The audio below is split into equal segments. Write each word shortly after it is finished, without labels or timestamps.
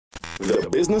The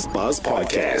Business Buzz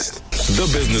Podcast. The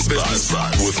Business Buzz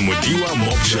with Mudiwa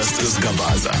Mob Justice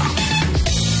Gabaza.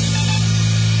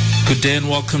 Good day and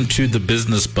welcome to the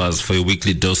Business Buzz for your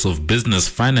weekly dose of business,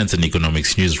 finance and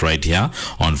economics news right here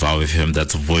on VOW FM.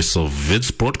 That's the voice of Wits,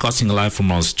 broadcasting live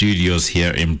from our studios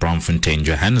here in Braamfontein,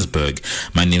 Johannesburg.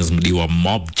 My name is Mudiwa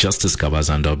Mob Justice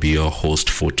Gabaza and I'll be your host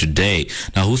for today.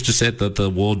 Now, who's to say that the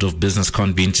world of business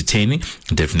can't be entertaining?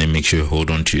 Definitely make sure you hold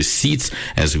on to your seats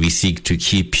as we seek to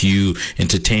keep you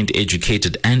entertained,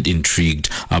 educated and intrigued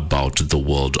about the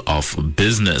world of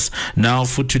business. Now,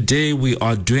 for today, we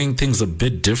are doing things a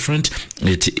bit different.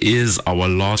 It is our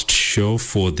last show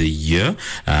for the year.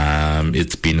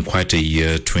 It's been quite a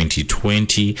year,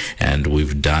 2020, and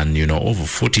we've done, over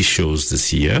 40 shows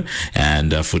this year.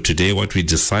 And for today, what we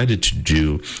decided to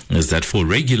do is that for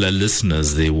regular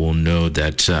listeners, they will know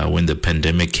that when the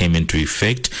pandemic came into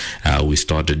effect, we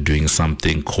started doing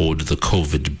something called the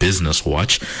COVID Business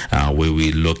Watch, where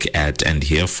we look at and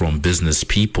hear from business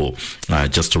people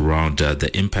just around the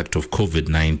impact of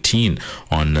COVID-19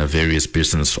 on various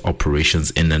business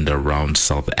operations in and around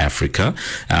South Africa.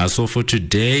 So for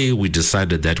today, we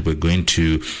decided that we're going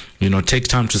to take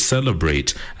time to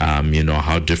celebrate,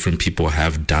 how different people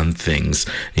have done things,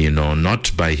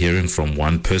 not by hearing from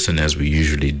one person as we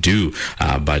usually do,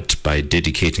 but by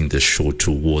dedicating the show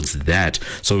towards that.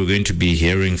 So we're going to be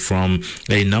hearing from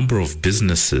a number of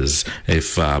businesses.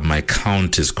 If my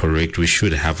count is correct, we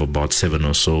should have about 7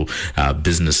 or so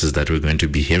businesses that we're going to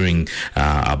be hearing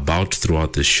about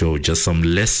throughout the show, just some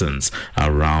lessons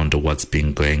around what's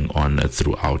been going on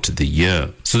throughout the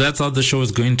year. So that's how the show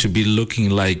is going to be looking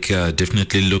like.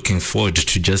 Definitely looking forward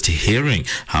to just hearing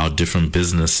how different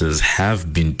businesses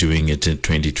have been doing it in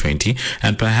 2020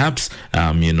 and perhaps,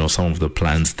 some of the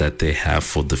plans that they have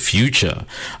for the future.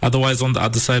 Otherwise, on the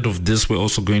other side of this, we're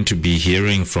also going to be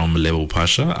hearing from Lebo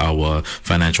Pasha, our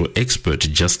financial expert,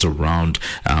 just around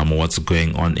what's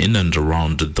going on in and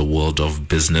around the world of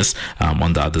business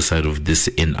on the other side of this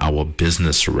in our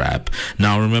business wrap.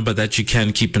 Now, remember that you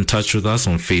can keep in touch with us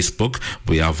on Facebook.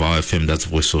 We have VOW FM, that's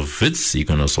Voice of Wits. You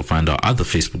can also find our other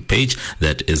Facebook page,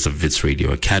 that is Wits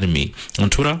Radio Academy. On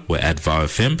Twitter, we're at VOW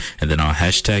FM, and then our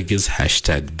hashtag is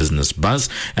 #BusinessBuzz.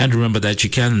 And remember that you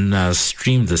can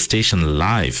stream the station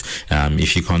live.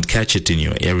 If you can't catch it in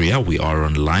your area, we are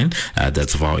online.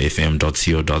 That's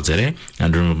vowfm.co.za.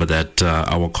 And remember that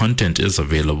our content is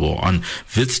available on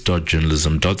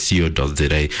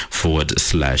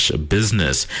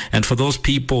wits.journalism.co.za/business. And for those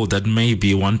people that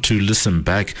maybe want to listen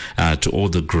back to all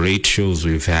the great shows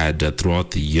we've had throughout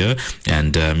the year,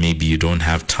 and maybe you don't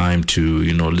have time to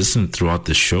listen throughout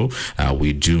the show,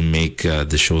 we do make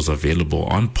the shows available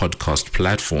on podcast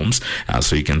platforms,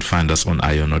 so you can find us on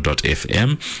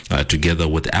iono.fm together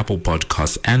with Apple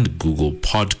Podcasts and Google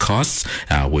Podcasts,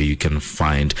 where you can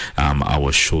find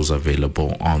our shows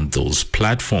available on those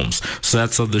platforms. So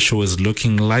that's how the show is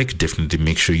looking like. Definitely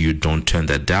make sure you don't turn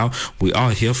that down. We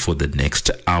are here for the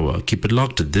next hour. Keep it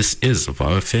locked. This is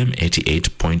VOW FM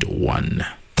 88.1.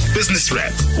 Business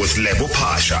Rap with Lebo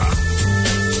Pasha.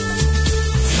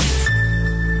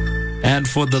 And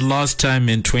for the last time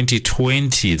in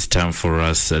 2020, it's time for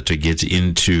us to get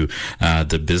into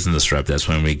the business wrap. That's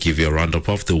when we give you a roundup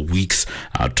of the week's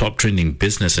top trending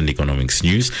business and economics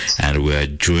news. And we're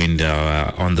joined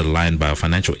on the line by a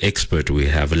financial expert. We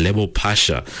have Lebo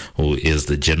Pasha, who is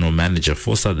the general manager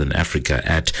for Southern Africa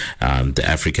at the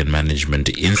African Management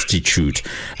Institute.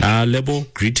 Lebo,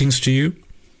 greetings to you.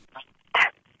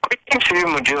 Greetings to you,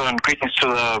 Mudiwa, and greetings to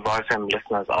the VOW FM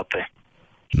listeners out there.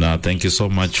 No, thank you so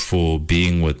much for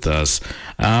being with us.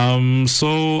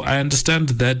 So I understand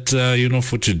that,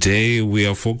 for today, we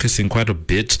are focusing quite a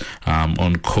bit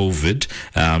on COVID.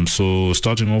 So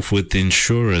starting off with the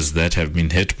insurers that have been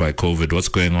hit by COVID, what's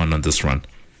going on this front?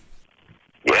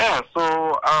 Yeah,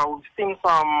 so we've seen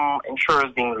some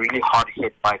insurers being really hard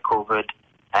hit by COVID,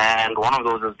 and one of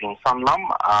those has been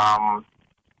Sanlam.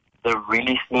 They've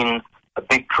really seen a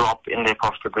big drop in their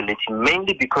profitability,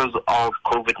 mainly because of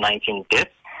COVID-19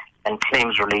 deaths and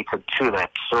claims related to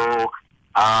that. So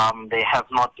they have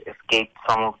not escaped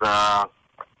some of the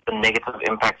negative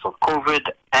impacts of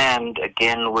COVID. And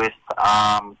again, with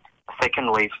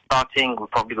second wave starting, we're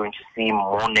probably going to see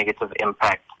more negative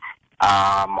impact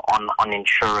on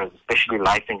insurers, especially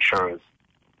life insurers.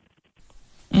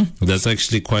 That's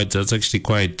actually quite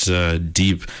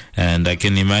deep, and I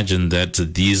can imagine that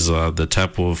these are the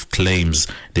type of claims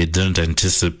they didn't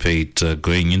anticipate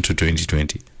going into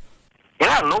 2020.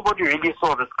 Yeah, nobody really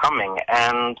saw this coming,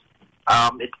 and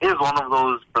it is one of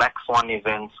those black swan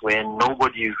events where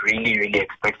nobody really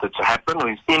expects it to happen.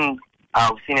 We've seen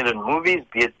it in movies,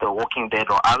 be it The Walking Dead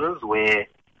or others, where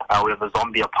we have a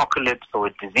zombie apocalypse, or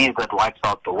a disease that wipes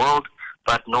out the world,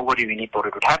 but nobody really thought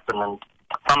it would happen. And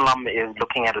Sanlam is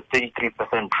looking at a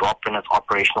 33% drop in its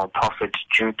operational profit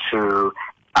due to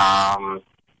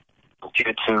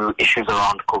issues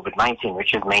around COVID-19,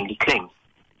 which is mainly claims.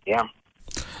 Yeah.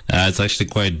 It's actually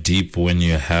quite deep when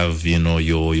you have,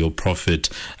 your profit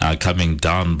coming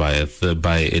down by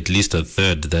by at least a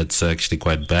third. That's actually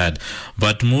quite bad.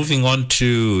 But moving on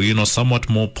to, somewhat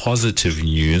more positive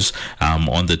news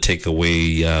on the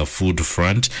takeaway food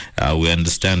front, we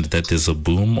understand that there's a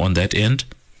boom on that end.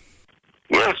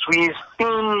 Yes, we've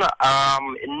seen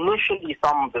initially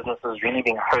some businesses really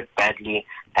being hurt badly,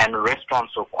 and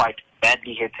restaurants were quite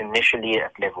badly hit initially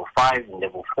at level 5 and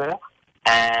level 4.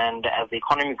 And as the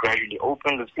economy gradually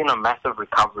opened, we've seen a massive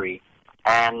recovery.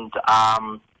 And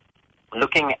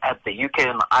looking at the UK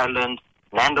and Ireland,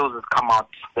 Nando's has come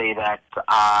out to say that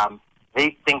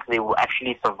they think they will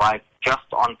actually survive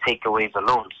just on takeaways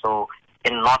alone. So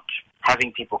in not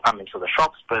having people come into the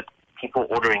shops, but people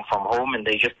ordering from home, and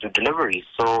they just do deliveries.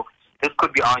 So this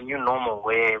could be our new normal,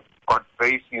 where we've got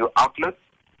very few outlets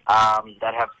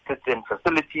that have sit-in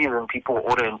facilities, and people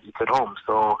order and eat at home.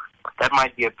 So that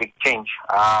might be a big change,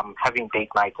 having date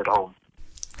nights at home.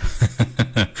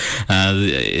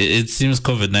 It seems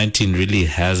COVID-19 really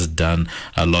has done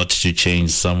a lot to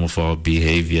change some of our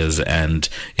behaviors, and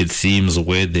it seems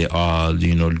where there are,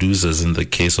 losers in the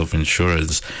case of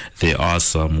insurance, there are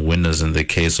some winners in the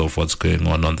case of what's going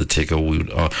on the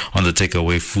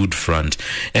takeaway food front.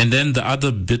 And then the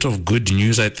other bit of good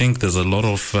news, I think there's a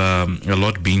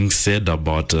lot being said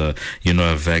about, a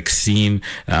vaccine.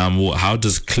 How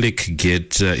does Click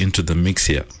get into the mix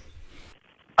here?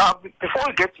 Before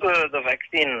we get to the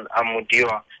vaccine,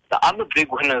 Mudiwa, the other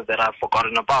big winners that I've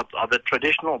forgotten about are the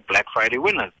traditional Black Friday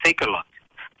winners, Takealot.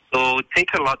 So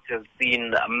Takealot has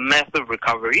seen a massive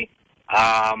recovery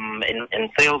in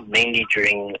sales, mainly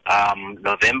during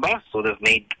November. So they've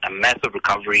made a massive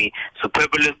recovery.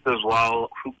 Superbalist as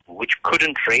well, which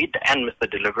couldn't trade, and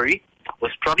Mr. Delivery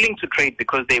was struggling to trade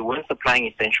because they weren't supplying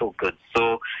essential goods.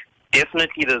 So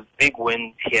definitely there's big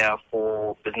wins here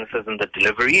for businesses in the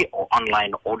delivery or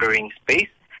online ordering space.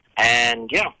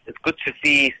 And yeah, it's good to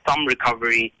see some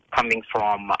recovery coming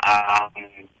from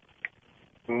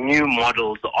new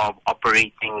models of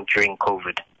operating during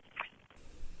COVID.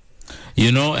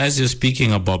 As you're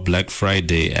speaking about Black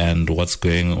Friday and what's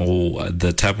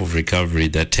the type of recovery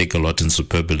that Takealot and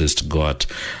Superbalist got,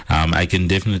 I can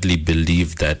definitely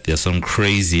believe that there's some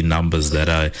crazy numbers that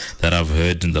I've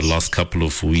heard in the last couple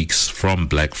of weeks from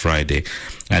Black Friday.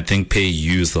 I think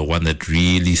PayU is the one that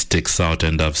really sticks out,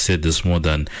 and I've said this more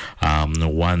than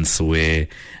once, where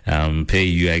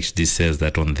PayU actually says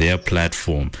that on their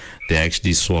platform, they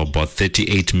actually saw about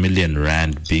 38 million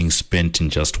rand being spent in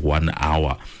just 1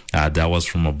 hour. That was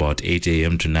from about 8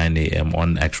 a.m. to 9 a.m.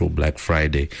 on actual Black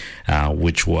Friday,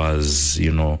 which was,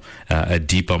 a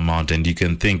deep amount. And you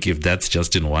can think, if that's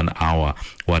just in 1 hour,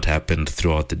 what happened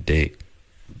throughout the day?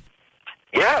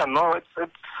 Yeah, no,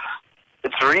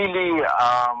 it's really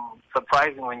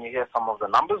surprising when you hear some of the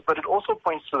numbers, but it also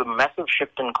points to the massive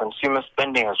shift in consumer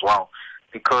spending as well.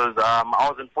 Because I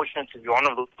was unfortunate to be one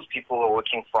of those people who are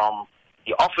working from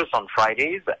the office on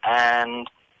Fridays, and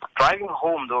driving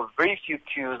home, there were very few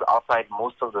queues outside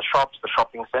most of the shops, the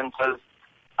shopping centers.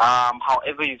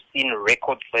 However, you've seen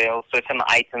record sales, certain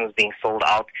items being sold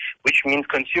out, which means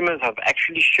consumers have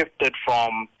actually shifted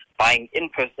from buying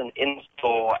in-person,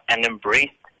 in-store, and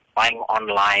embraced buying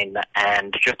online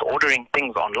and just ordering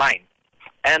things online.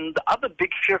 And the other big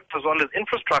shift as well is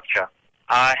infrastructure.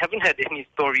 I haven't heard any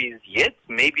stories yet.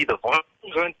 Maybe the volumes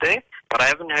weren't there, but I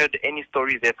haven't heard any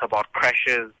stories yet about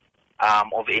crashes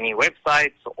of any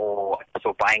websites or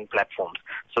buying platforms.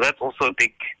 So that's also a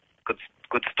big,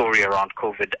 good story around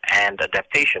COVID and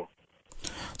adaptation.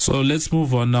 So let's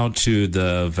move on now to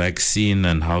the vaccine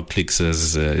and how Clicks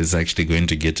is actually going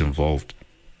to get involved.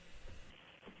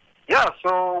 Yeah,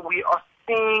 so we are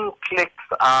seeing Clicks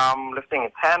lifting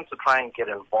its hand to try and get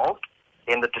involved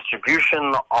in the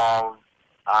distribution of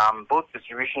both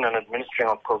distribution and administering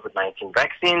of COVID-19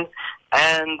 vaccines.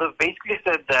 And they've basically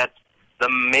said that the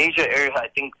major area I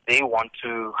think they want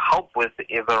to help with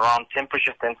is around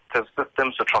temperature-sensitive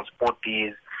systems to transport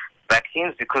these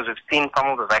vaccines, because we've seen some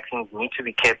of the vaccines need to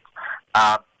be kept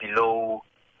below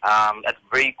at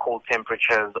very cold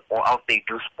temperatures, or else they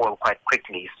do spoil quite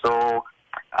quickly. So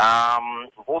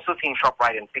we've also seen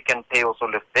ShopRite and Pick n Pay also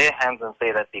lift their hands and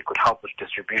say that they could help with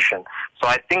distribution. So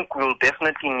I think we'll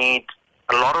definitely need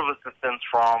a lot of assistance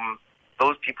from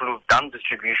those people who've done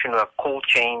distribution, who have cold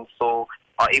chains, so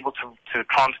are able to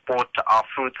transport our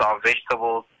fruits, our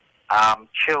vegetables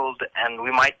chilled, and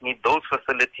we might need those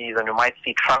facilities, and we might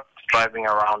see trucks driving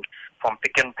around from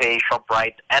Pick n Pay,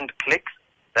 ShopRite, and Clicks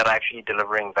that are actually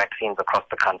delivering vaccines across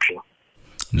the country.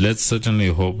 Let's certainly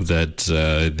hope that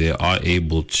they are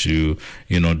able to,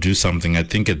 do something. I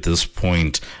think at this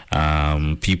point,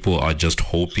 people are just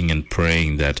hoping and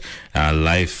praying that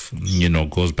life,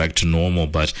 goes back to normal.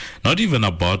 But not even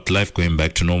about life going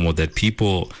back to normal, that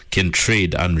people can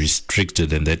trade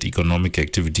unrestricted and that economic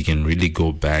activity can really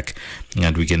go back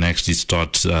and we can actually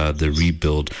start the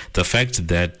rebuild. The fact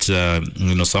that,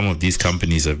 some of these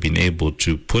companies have been able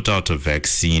to put out a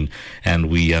vaccine, and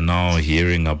we are now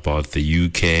hearing about the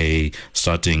UK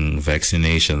starting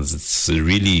vaccinations. It's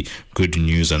really good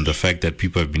news, and the fact that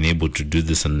people have been able to do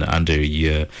this in under a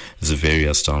year is very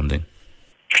astounding.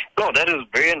 No, that is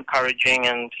very encouraging,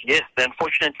 and yes, they're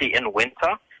unfortunately in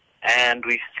winter, and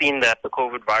we've seen that the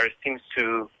COVID virus seems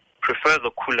to prefer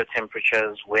the cooler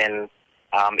temperatures when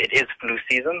it is flu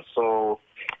season. So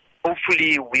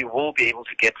hopefully we will be able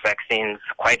to get vaccines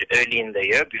quite early in the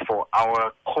year before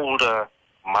our colder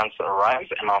months arrive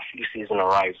and our flu season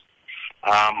arrives.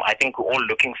 I think we're all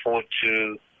looking forward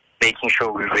to making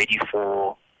sure we're ready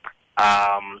for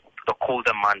the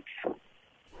colder months.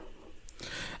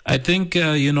 I think,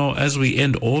 as we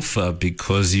end off,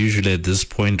 because usually at this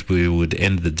point we would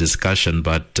end the discussion,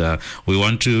 but we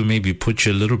want to maybe put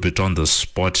you a little bit on the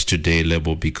spot today,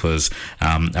 Lebo, because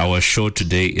our show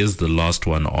today is the last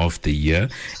one of the year,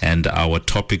 and our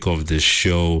topic of this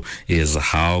show is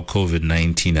how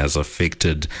COVID-19 has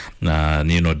affected,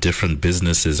 different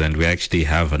businesses, and we actually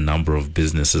have a number of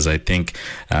businesses. I think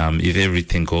if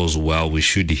everything goes well, we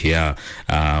should hear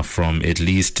from at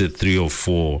least 3 or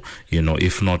 4,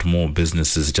 if not more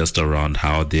businesses just around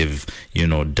how they've,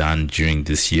 done during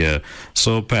this year.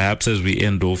 So perhaps as we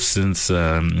end off, since,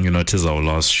 it is our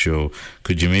last show,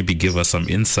 could you maybe give us some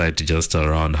insight just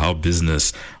around how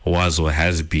business was or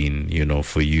has been,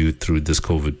 for you through this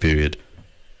COVID period?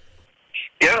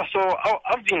 Yeah, so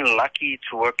I've been lucky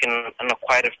to work in a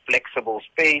quite a flexible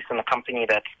space in a company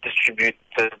that's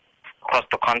distributed across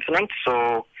the continent.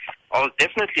 So I was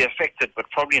definitely affected, but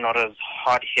probably not as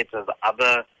hard hit as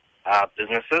other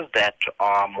businesses that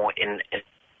are more in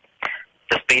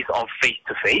the space of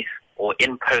face-to-face or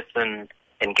in-person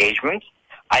engagement.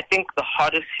 I think the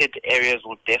hardest hit areas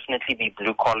will definitely be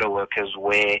blue-collar workers,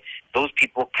 where those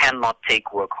people cannot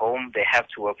take work home. They have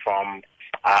to work from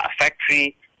a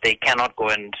factory. They cannot go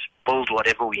and build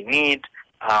whatever we need,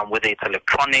 whether it's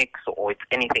electronics or it's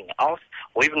anything else,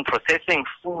 or even processing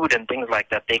food and things like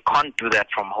that. They can't do that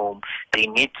from home. They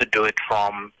need to do it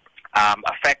from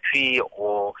a factory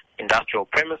or industrial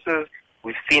premises.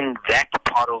 We've seen that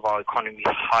part of our economy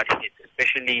hard hit,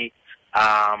 especially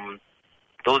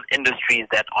those industries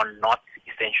that are not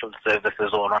essential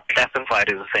services or not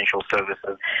classified as essential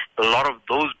services. A lot of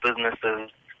those businesses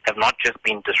have not just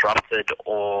been disrupted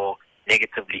or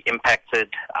negatively impacted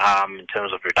in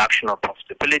terms of reduction of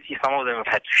profitability. Some of them have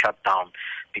had to shut down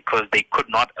because they could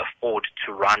not afford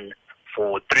to run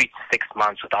for 3 to 6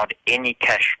 months without any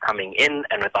cash coming in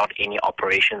and without any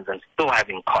operations and still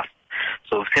having costs.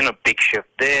 So we've seen a big shift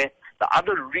there. The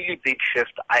other really big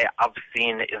shift I've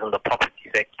seen is in the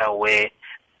property sector, where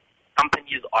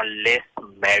companies are less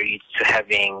married to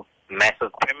having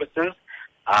massive premises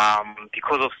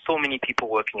because of so many people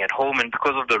working at home and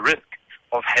because of the risk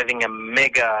of having a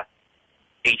mega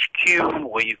HQ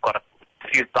where you've got a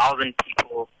few thousand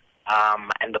people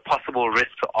and the possible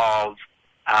risks of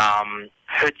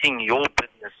hurting your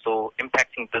business, so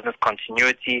impacting business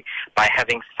continuity by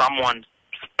having someone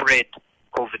spread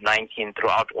COVID-19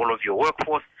 throughout all of your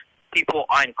workforce. People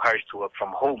are encouraged to work from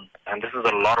home, and this is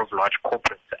a lot of large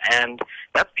corporates, and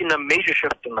that's been a major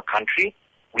shift in the country.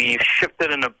 We've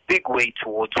shifted in a big way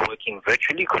towards working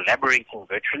virtually, collaborating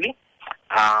virtually.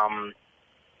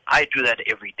 I do that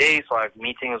every day, so I have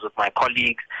meetings with my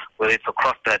colleagues, whether it's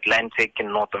across the Atlantic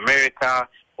in North America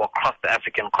or across the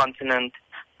African continent.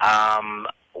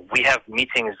 We have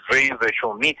meetings, very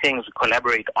virtual meetings. We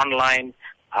collaborate online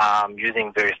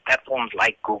using various platforms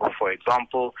like Google, for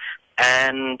example.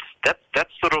 And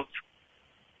that's sort of,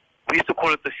 we used to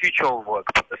call it the future of work,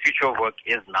 but the future of work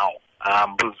is now.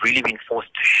 We've really been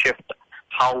forced to shift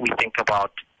how we think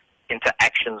about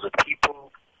interactions with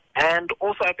people. And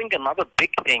also, I think another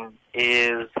big thing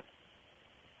is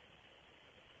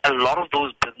a lot of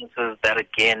those businesses that,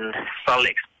 again, sell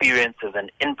experiences and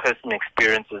in-person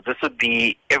experiences. This would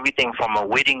be everything from a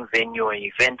wedding venue, an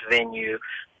event venue,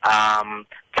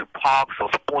 to parks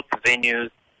or sports venues.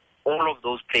 All of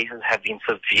those places have been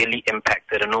severely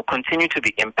impacted and will continue to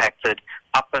be impacted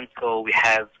up until we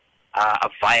have a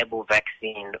viable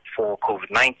vaccine for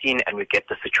COVID-19 and we get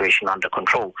the situation under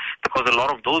control. Because a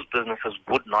lot of those businesses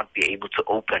would not be able to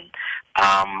open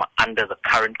under the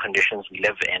current conditions we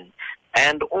live in.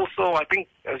 And also, I think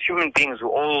as human beings, we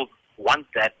all want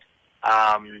that,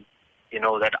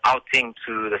 that outing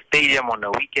to the stadium on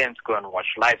the weekend to go and watch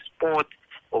live sport,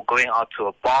 or going out to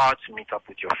a bar to meet up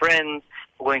with your friends,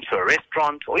 or going to a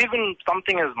restaurant, or even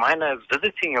something as minor as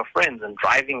visiting your friends and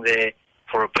driving there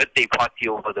for a birthday party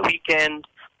over the weekend,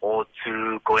 or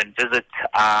to go and visit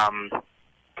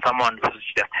someone who's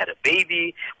just had a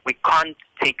baby. We can't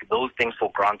take those things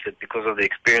for granted because of the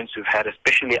experience we've had,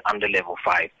 especially under level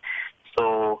 5.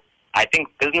 So I think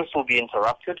business will be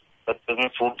interrupted, but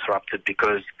business will be interrupted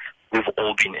because we've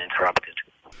all been interrupted.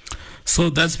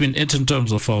 So that's been it in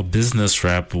terms of our business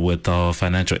wrap with our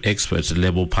financial expert,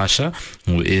 Lebo Pasha,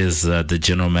 who is the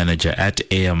general manager at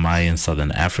AMI in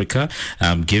Southern Africa,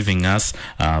 giving us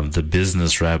the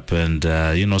business wrap and,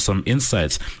 some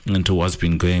insights into what's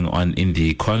been going on in the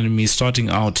economy, starting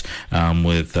out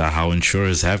with how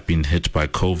insurers have been hit by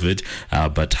COVID,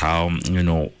 but how,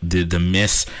 the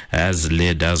mess has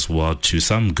led as well to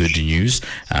some good news,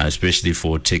 especially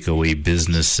for takeaway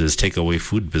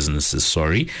food businesses,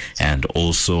 and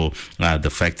also the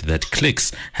fact that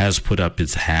Clicks has put up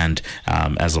its hand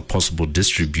as a possible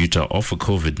distributor of a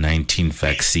COVID-19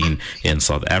 vaccine in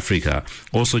South Africa.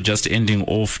 Also, just ending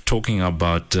off talking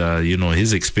about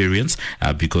his experience,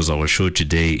 because our show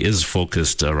today is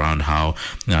focused around how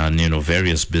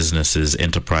various businesses,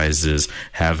 enterprises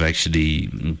have actually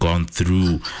gone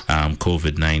through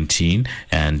COVID-19,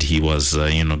 and he was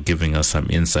giving us some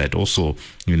insight, also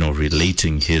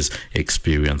relating his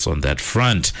experience on that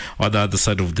front. On the other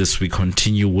side of this, we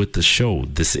continue with the show.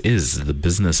 This is the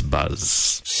Business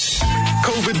Buzz.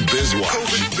 COVID Biz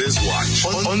Watch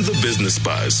on the Business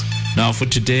Buzz. Now, for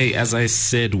today, as I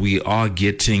said, we are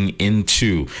getting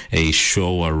into a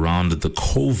show around the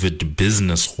COVID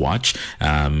Business Watch.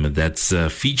 That's a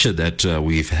feature that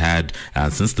we've had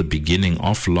since the beginning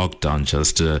of lockdown,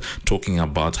 just talking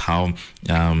about how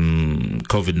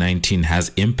COVID-19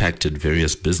 has impacted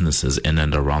various businesses in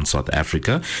and around South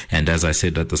Africa. And as I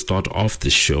said at the start of the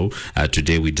show,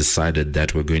 today we decided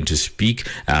that we're going to speak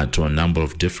to a number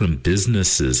of different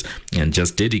businesses and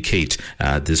just dedicate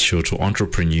this show to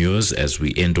entrepreneurs as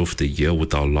we end off the year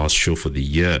with our last show for the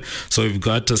year. So we've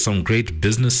got some great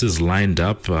businesses lined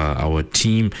up. Our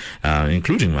team,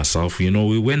 including myself,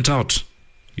 we went out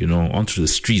onto the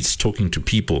streets, talking to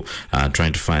people,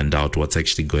 trying to find out what's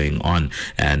actually going on.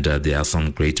 And there are some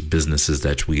great businesses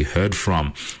that we heard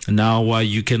from. Now,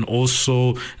 you can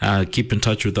also keep in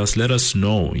touch with us. Let us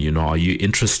know, are you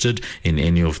interested in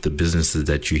any of the businesses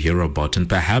that you hear about? And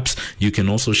perhaps you can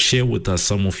also share with us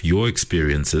some of your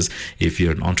experiences if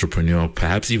you're an entrepreneur,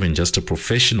 perhaps even just a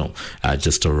professional,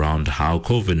 just around how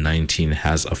COVID-19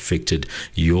 has affected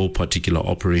your particular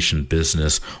operation,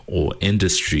 business, or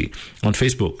industry. On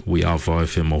Facebook, we are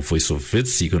VOW or Voice of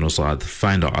Wits. You can also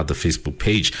find our other Facebook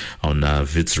page on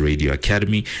Wits Radio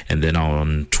Academy. And then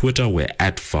on Twitter, we're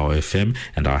at VOW,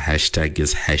 and our hashtag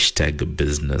is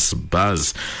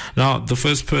 #BusinessBuzz. Now, the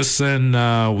first person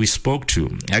we spoke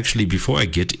to, actually, before I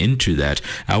get into that,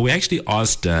 we actually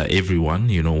asked everyone,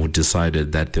 who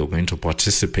decided that they were going to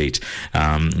participate,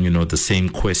 the same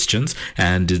questions.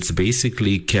 And it's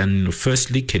basically, can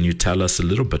you tell us a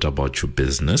little bit about your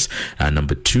business?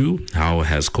 Number 2, how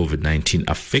has COVID-19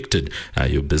 affected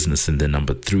your business? And then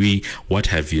number 3, what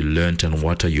have you learned and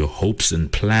what are your hopes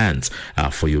and plans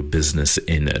for your business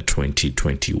in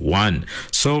 2021?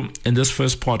 So in this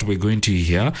first part, we're going to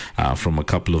hear from a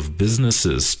couple of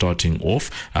businesses, starting off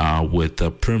with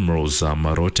Primrose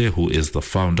Marote, who is the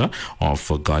founder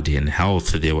of Guardian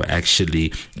Health. They were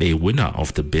actually a winner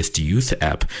of the Best Youth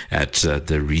App at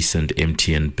the recent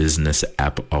MTN Business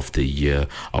App of the Year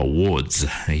Awards.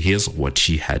 Here's what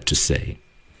she had to say.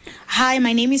 Hi,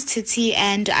 my name is Titi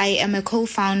and I am a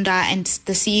co-founder and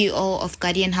the CEO of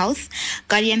Guardian Health.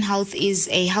 Guardian Health is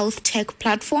a health tech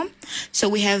platform. So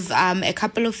we have a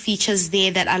couple of features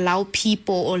there that allow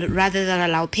people, or rather that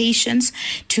allow patients,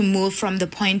 to move from the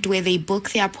point where they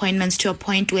book their appointments to a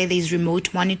point where there's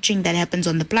remote monitoring that happens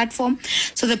on the platform.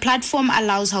 So the platform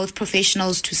allows health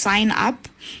professionals to sign up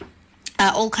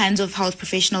all kinds of health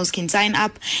professionals can sign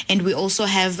up, and we also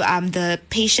have the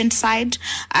patient side,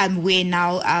 where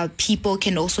now people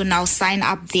can also now sign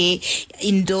up there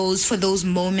for those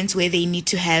moments where they need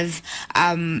to have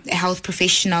a health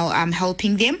professional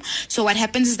helping them. So what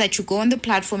happens is that you go on the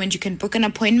platform and you can book an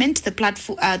appointment. The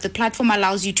platform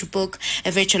allows you to book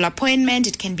a virtual appointment.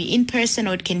 It can be in person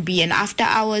or it can be an after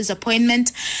hours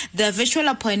appointment. The virtual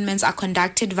appointments are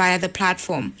conducted via the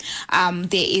platform.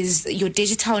 There is your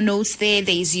digital notes there.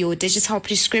 There is your digital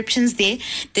prescriptions there.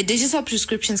 The digital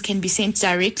prescriptions can be sent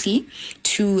directly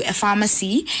to a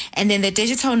pharmacy, and then the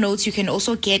digital notes you can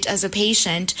also get as a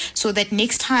patient, so that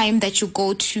next time that you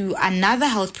go to another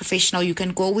health professional, you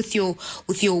can go with your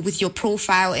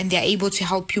profile, and they're able to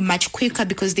help you much quicker,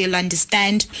 because they'll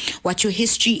understand what your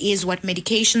history is, what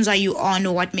medications are you on,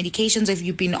 or what medications have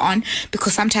you been on,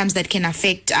 because sometimes that can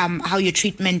affect how your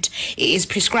treatment is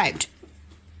prescribed.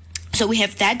 So we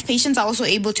have that. Patients are also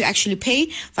able to actually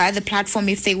pay via the platform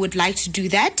if they would like to do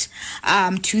that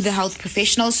to the health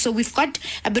professionals. So we've got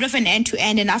a bit of an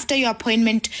end-to-end. And after your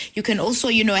appointment, you can also,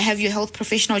 have your health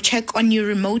professional check on you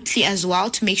remotely as well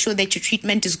to make sure that your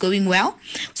treatment is going well.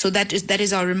 So that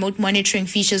is our remote monitoring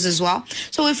features as well.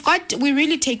 So we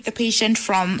really take the patient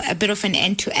from a bit of an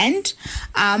end-to-end.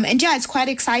 And yeah, it's quite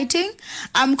exciting.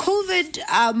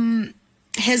 COVID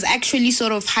has actually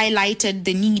sort of highlighted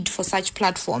the need for such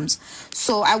platforms.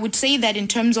 So I would say that in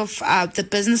terms of the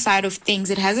business side of things,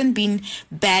 it hasn't been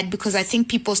bad, because I think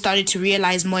people started to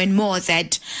realize more and more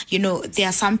that, there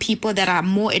are some people that are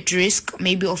more at risk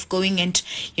maybe of going and,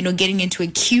 getting into a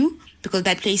queue, because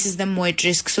that places them more at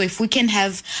risk. So if we can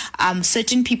have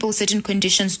certain people, certain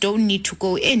conditions don't need to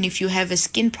go in. If you have a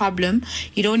skin problem,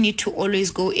 you don't need to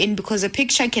always go in, because a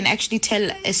picture can actually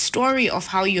tell a story of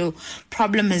how your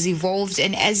problem has evolved.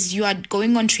 And as you are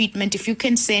going on treatment, if you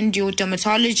can send your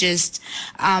dermatologist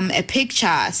a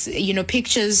picture,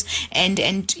 pictures and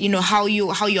how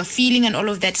you're feeling and all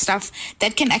of that stuff,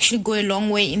 that can actually go a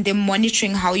long way in them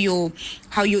monitoring how your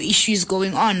issue is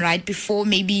going on, right, before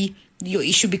maybe your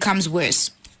issue becomes worse.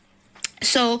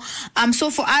 So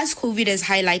for us, COVID has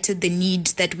highlighted the need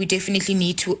that we definitely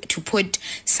need to put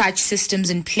such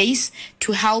systems in place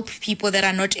to help people that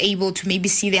are not able to maybe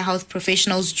see their health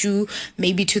professionals due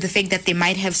maybe to the fact that they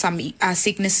might have some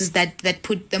sicknesses that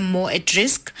put them more at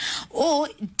risk, or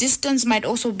distance might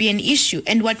also be an issue.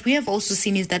 And what we have also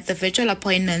seen is that the virtual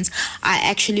appointments are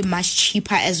actually much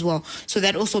cheaper as well. So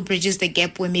that also bridges the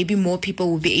gap where maybe more people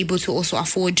will be able to also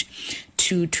afford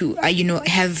to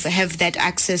have that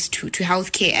access to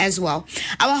healthcare as well.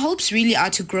 Our hopes really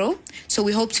are to grow. So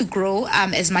we hope to grow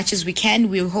as much as we can.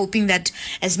 We're hoping that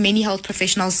as many health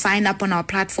professionals sign up on our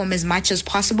platform as much as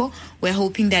possible. We're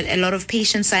hoping that a lot of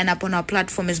patients sign up on our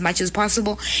platform as much as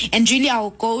possible. And really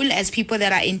our goal as people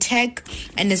that are in tech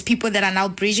and as people that are now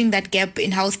bridging that gap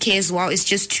in healthcare as well is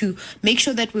just to make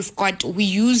sure that we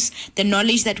use the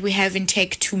knowledge that we have in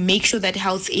tech to make sure that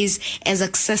health is as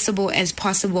accessible as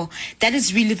possible. That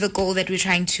is really the goal that we're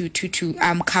trying to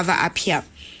cover up here.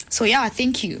 So yeah,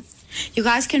 thank you. You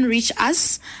guys can reach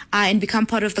us and become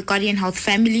part of the Guardian Health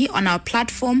family on our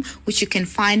platform, which you can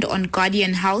find on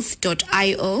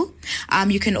guardianhealth.io.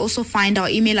 You can also find our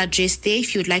email address there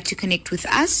if you'd like to connect with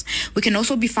us. We can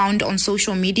also be found on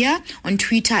social media. On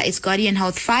Twitter, it's Guardian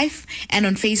Health 5, and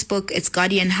on Facebook, it's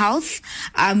Guardian Health.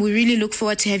 We really look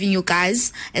forward to having you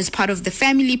guys as part of the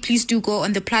family. Please do go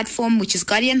on the platform, which is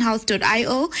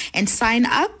guardianhealth.io, and sign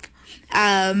up.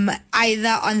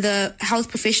 Either on the health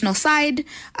professional side,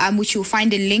 which you'll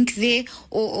find a link there,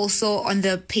 or also on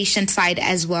the patient side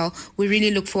as well. We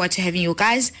really look forward to having you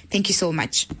guys. Thank you so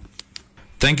much.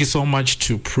 Thank you so much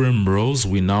to Primrose.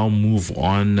 We now move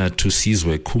on to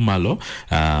Sizwe Khumalo.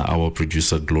 Our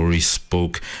producer Glory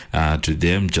spoke to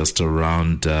them just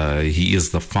around. He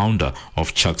is the founder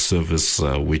of Chuck Service,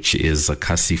 which is a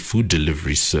Kasi food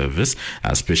delivery service,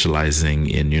 specializing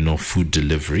in food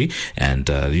delivery. And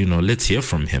let's hear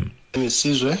from him. My name is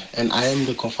Sizwe, and I am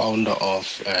the co-founder of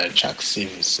Chuck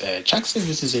Service. Chuck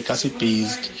Service is a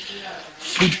Kasi-based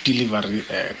food delivery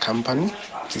company.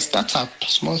 It's a startup,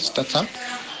 small startup,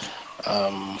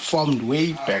 formed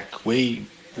way back,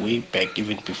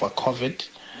 even before COVID.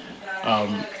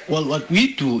 Well, what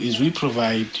we do is we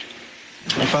provide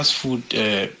fast food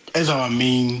as our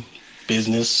main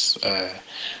business.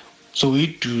 So we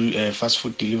do fast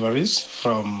food deliveries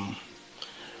from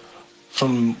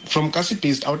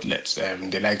Kasi-based outlets,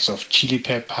 the likes of Chili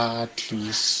Pepper,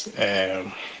 Tlis,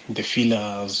 the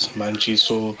Fillers, Munchies.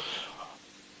 So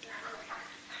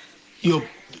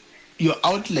your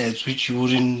outlets which you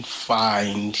wouldn't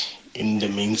find in the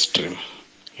mainstream,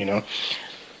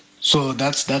 So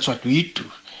that's what we do.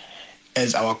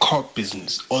 as our core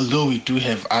business, although we do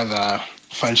have other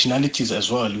functionalities as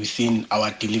well within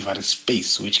our delivery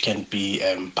space, which can be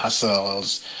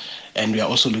parcels, and we are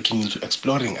also looking into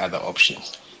exploring other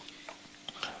options.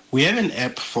 We have an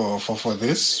app for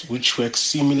this, which works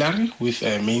similarly with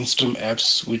mainstream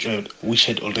apps which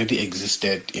had already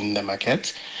existed in the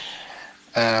market.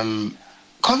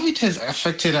 COVID has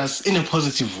affected us in a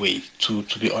positive way, to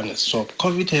be honest. So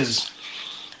COVID has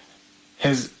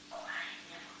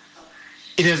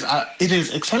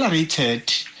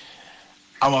accelerated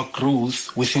our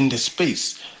growth within the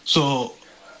space. So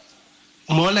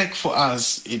more like for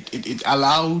us, it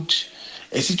allowed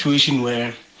a situation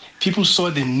where people saw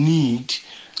the need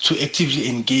to actively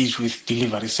engage with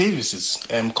delivery services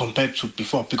compared to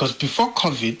before. Because before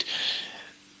COVID,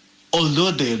 although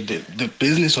the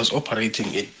business was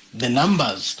operating, the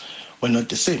numbers were not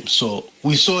the same. So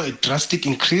we saw a drastic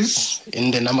increase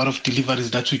in the number of deliveries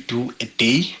that we do a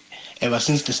day ever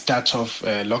since the start of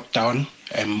lockdown,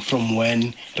 from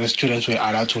when restaurants were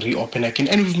allowed to reopen again.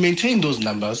 And we've maintained those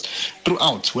numbers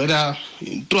throughout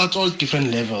all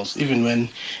different levels, even when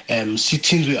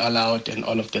sit-ins were allowed and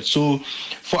all of that. So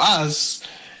for us,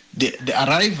 the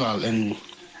arrival and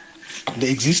the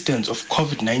existence of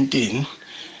COVID-19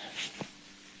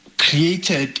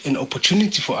 created an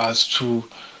opportunity for us to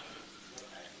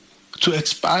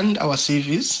expand our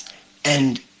service,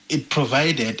 and it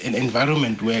provided an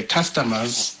environment where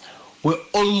customers were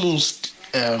almost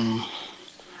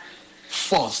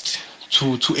forced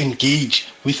to engage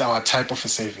with our type of a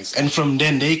service. And from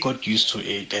then they got used to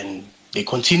it and they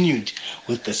continued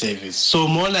with the service. So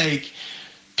more like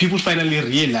people finally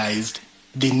realized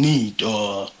the need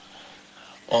or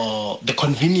the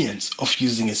convenience of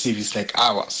using a service like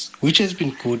ours, which has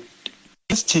been good.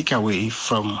 Let's take away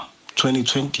from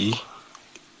 2020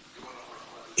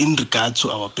 in regard to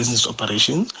our business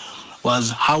operations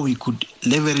was how we could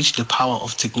leverage the power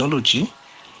of technology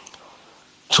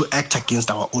to act against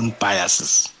our own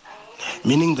biases.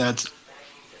 Meaning that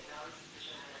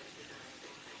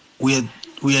we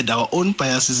had our own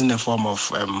biases in the form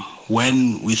of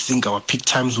when we think our peak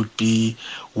times would be,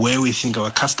 where we think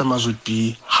our customers would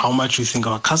be, how much we think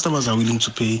our customers are willing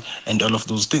to pay, and all of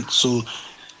those things. So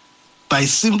by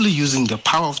simply using the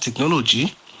power of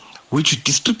technology, which we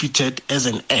distributed as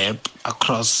an app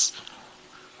across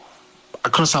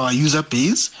our user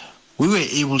base, we were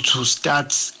able to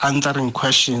start answering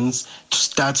questions, to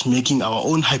start making our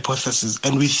own hypotheses.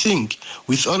 And we think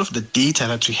with all of the data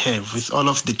that we have, with all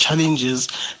of the challenges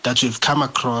that we've come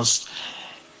across,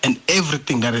 and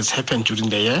everything that has happened during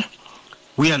the year,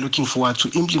 we are looking forward to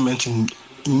implementing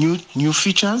new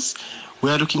features.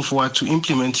 We are looking forward to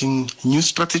implementing new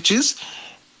strategies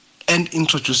and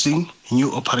introducing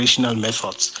new operational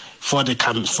methods for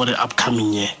the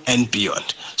upcoming year and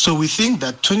beyond. So we think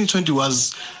that 2020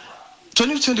 was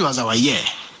our year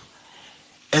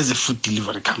as a food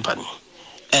delivery company.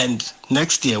 And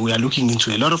next year we are looking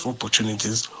into a lot of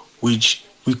opportunities which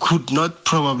we could not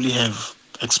probably have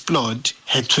explored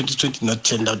had 2020 not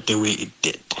turned out the way it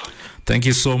did. Thank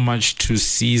you so much to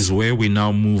Sizwe. We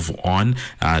now move on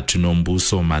to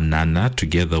Nombuso Manana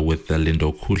together with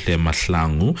Lindo Kuhle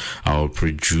Mahlangu. Our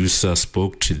producer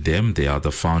spoke to them. They are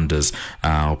the founders.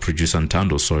 Our producer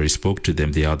Ntando, spoke to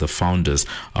them. They are the founders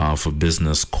of a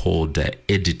business called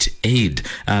Edit Aid.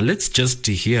 Let's just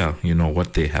hear,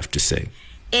 what they have to say.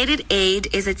 Edit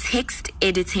Aid is a text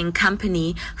editing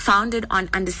company founded on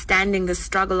understanding the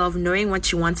struggle of knowing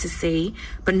what you want to say,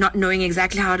 but not knowing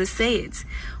exactly how to say it.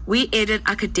 We edit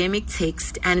academic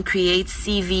text and create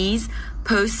CVs,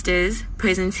 posters,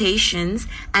 presentations,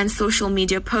 and social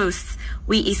media posts.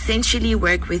 We essentially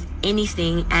work with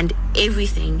anything and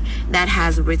everything that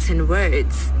has written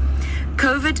words.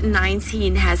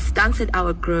 COVID-19 has stunted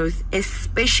our growth,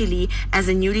 especially as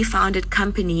a newly founded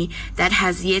company that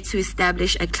has yet to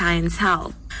establish a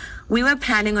clientele. We were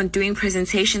planning on doing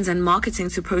presentations and marketing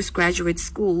to postgraduate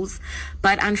schools,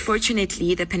 but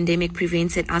unfortunately, the pandemic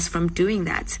prevented us from doing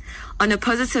that. On a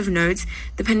positive note,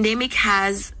 the pandemic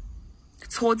has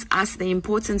taught us the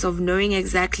importance of knowing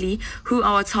exactly who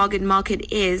our target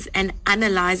market is and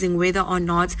analyzing whether or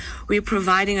not we're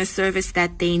providing a service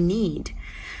that they need.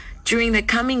 During the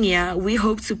coming year, we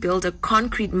hope to build a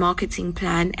concrete marketing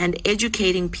plan and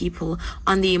educating people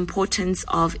on the importance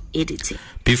of editing.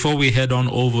 Before we head on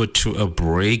over to a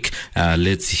break,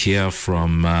 let's hear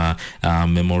from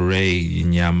Memore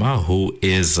Nyama, who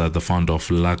is the founder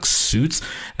of Lux Suits.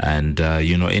 And,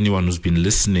 anyone who's been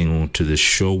listening to the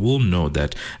show will know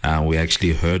that we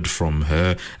actually heard from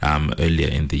her earlier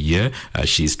in the year.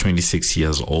 She's 26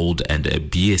 years old and a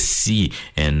BSc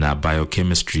in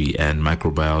biochemistry and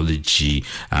microbiology Technology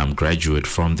graduate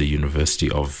from the University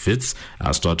of Wits,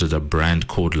 started a brand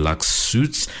called Lux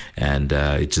Suits, and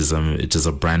it is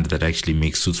a brand that actually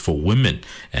makes suits for women,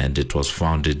 and it was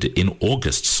founded in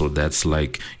August. So that's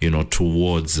like,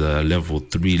 towards level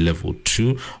 3, level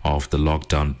 2 of the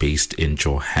lockdown, based in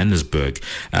Johannesburg.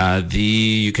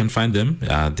 You can find them.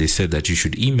 They said that you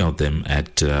should email them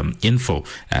at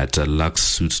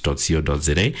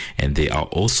info@luxsuits.co.za, and they are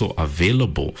also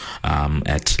available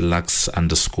at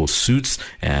Lux_Suits,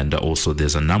 and also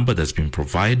there's a number that's been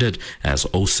provided as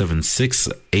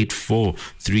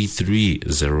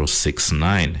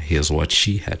 076-8433-069. Here's what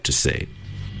she had to say.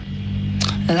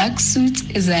 Lux Suits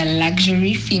is a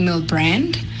luxury female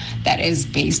brand that is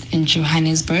based in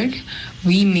Johannesburg.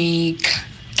 We make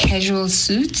casual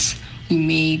suits, we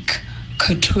make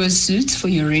couture suits for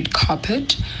your red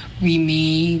carpet, we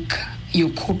make your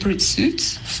corporate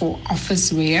suits for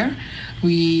office wear,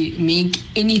 we make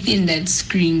anything that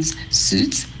screams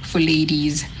suits for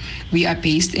ladies. We are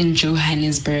based in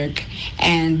Johannesburg,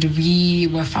 and we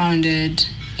were founded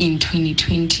in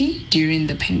 2020 during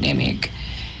the pandemic.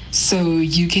 So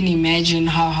you can imagine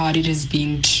how hard it has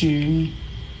been to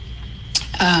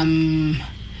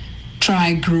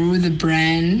try grow the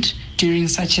brand during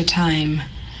such a time.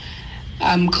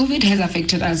 COVID has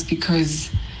affected us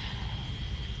because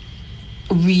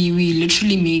we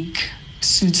literally make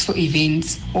suits for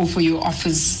events or for your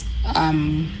office,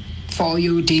 for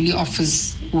your daily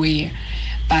office wear,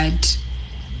 but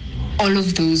all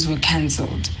of those were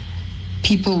cancelled.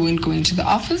 People weren't going to the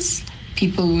office,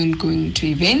 people weren't going to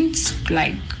events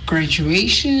like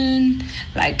graduation,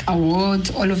 like awards,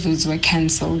 all of those were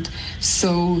cancelled.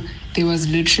 So there was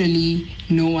literally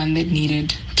no one that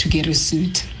needed to get a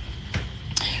suit.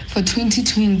 For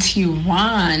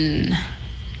 2021,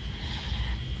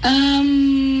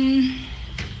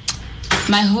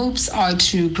 my hopes are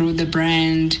to grow the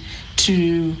brand,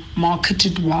 to market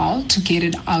it well, to get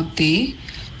it out there,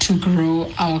 to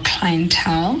grow our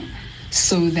clientele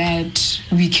so that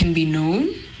we can be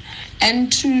known,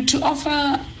 and to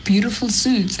offer beautiful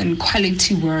suits and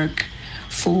quality work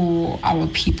for our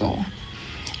people.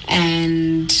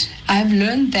 And I've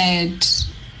learned that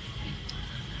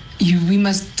we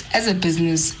must, as a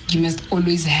business, you must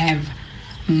always have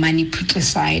money put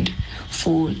aside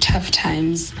for tough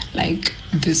times like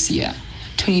this year.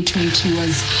 2022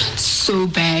 was so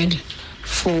bad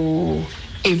for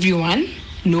everyone.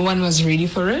 No one was ready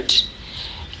for it,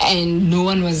 and no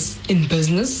one was in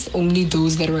business. Only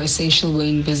those that were essential were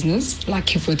in business.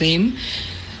 Lucky for them.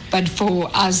 But for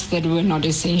us that were not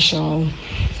essential,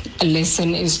 a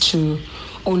lesson is to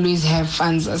always have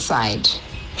funds aside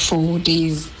for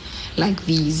days like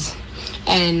these.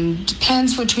 And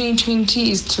plans for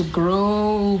 2020 is to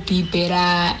grow, be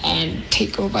better, and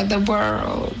take over the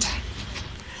world.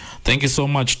 Thank you so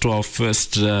much to our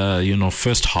first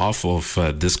half of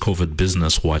this COVID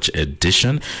Business Watch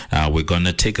edition. We're going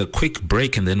to take a quick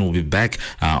break, and then we'll be back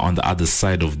on the other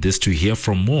side of this to hear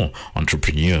from more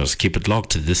entrepreneurs. Keep it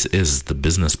locked. This is the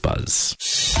Business Buzz.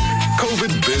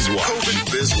 COVID Biz Watch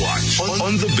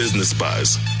on the Business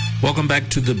Buzz. Welcome back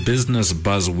to the Business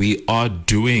Buzz. We are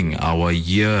doing our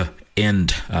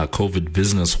year-end COVID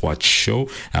Business Watch show,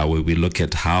 where we look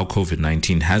at how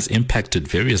COVID-19 has impacted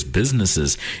various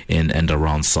businesses in and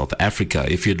around South Africa.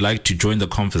 If you'd like to join the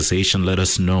conversation, let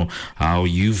us know how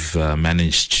you've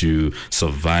managed to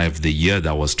survive the year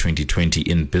that was 2020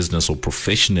 in business or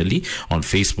professionally. On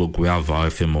Facebook, we are VOW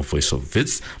FM or Voice of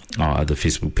Wits. Our other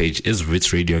Facebook page is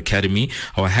Wits Radio Academy.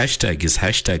 Our hashtag is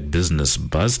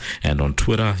 #BusinessBuzz, and on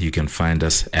Twitter you can find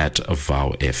us at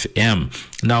VOW FM.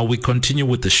 Now we continue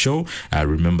with the show.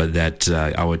 Remember that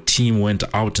our team went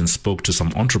out and spoke to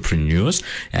some entrepreneurs,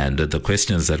 and the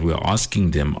questions that we're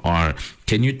asking them are: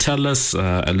 can you tell us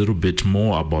a little bit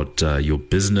more about your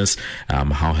business?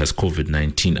 How has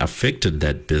COVID-19 affected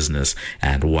that business,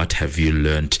 and what have you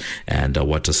learned, and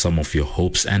what are some of your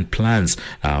hopes and plans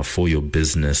for your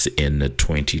business in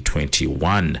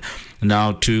 2021?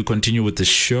 Now, to continue with the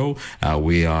show,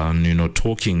 we are,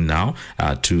 talking now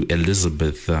to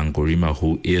Elizabeth Ngorima,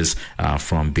 who is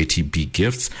from Betty B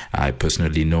Gifts. I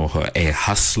personally know her, a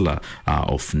hustler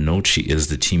of note. She is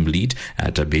the team lead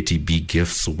at Betty B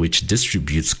Gifts, which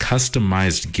distributes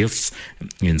customized gifts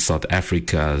in South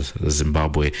Africa,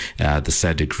 Zimbabwe, the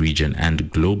SADC region,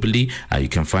 and globally. You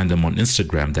can find them on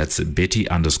Instagram. That's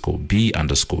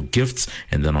Betty_B_gifts.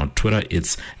 And then on Twitter,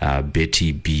 it's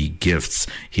Betty B Gifts.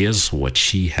 Here's what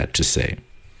she had to say.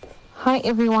 Hi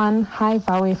everyone. Hi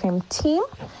VOW FM team.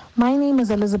 My name is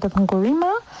Elizabeth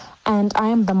Ngorima, and I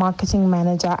am the marketing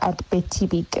manager at Betty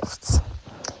B Gifts.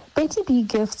 Betty B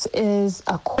Gifts is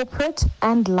a corporate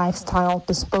and lifestyle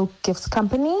bespoke gifts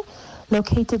company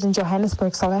located in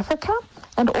Johannesburg, South Africa,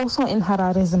 and also in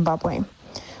Harare, Zimbabwe.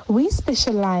 We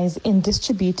specialize in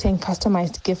distributing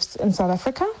customized gifts in South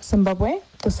Africa, Zimbabwe,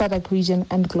 the SADC region,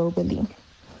 and globally.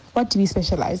 What do we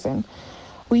specialize in?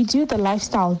 We do the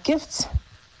lifestyle gifts,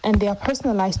 and they are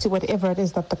personalized to whatever it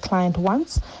is that the client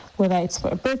wants, whether it's for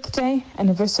a birthday,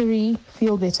 anniversary,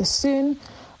 feel better soon,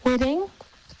 wedding.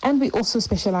 And we also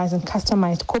specialize in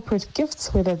customized corporate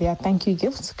gifts, whether they are thank you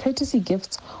gifts, courtesy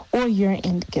gifts, or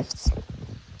year-end gifts.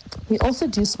 We also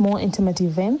do small intimate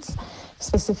events,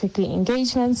 specifically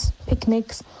engagements,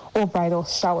 picnics, or bridal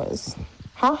showers.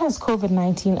 How has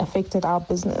COVID-19 affected our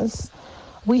business?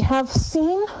 We have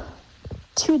seen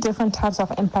two different types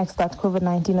of impacts that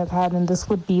COVID-19 has had, and this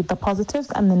would be the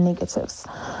positives and the negatives.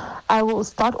 I will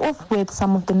start off with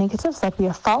some of the negatives that we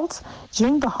have felt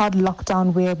during the hard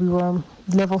lockdown, where we were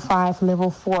level 5,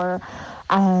 level 4,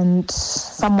 and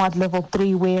somewhat level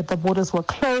 3, where the borders were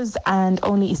closed and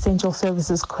only essential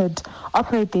services could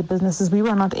operate their businesses. We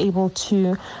were not able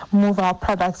to move our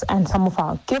products and some of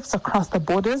our gifts across the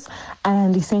borders,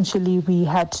 and essentially we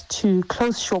had to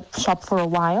close shop for a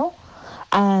while.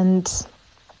 And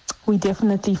we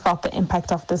definitely felt the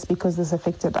impact of this because this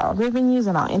affected our revenues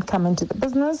and our income into the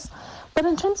business. But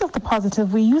in terms of the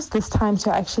positive, we used this time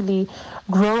to actually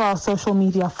grow our social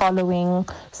media following,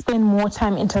 spend more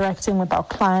time interacting with our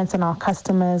clients and our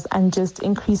customers, and just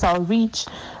increase our reach,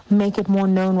 make it more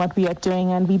known what we are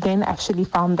doing. And we then actually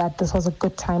found that this was a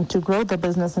good time to grow the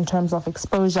business in terms of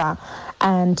exposure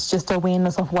and just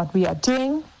awareness of what we are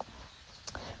doing.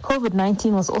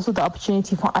 COVID-19 was also the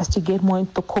opportunity for us to get more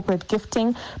into the corporate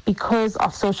gifting because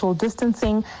of social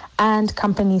distancing and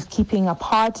companies keeping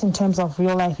apart in terms of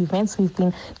real-life events. We've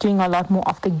been doing a lot more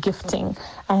of the gifting,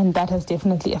 and that has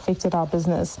definitely affected our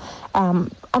business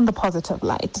on the positive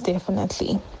light,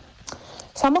 definitely.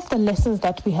 Some of the lessons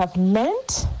that we have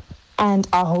learned and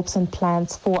our hopes and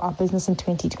plans for our business in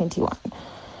 2021.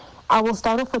 I will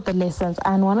start off with the lessons,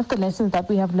 and one of the lessons that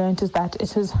we have learned is that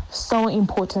it is so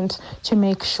important to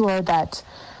make sure that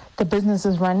the business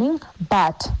is running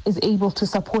but is able to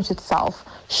support itself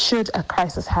should a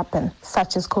crisis happen,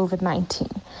 such as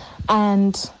COVID-19.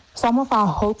 And some of our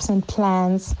hopes and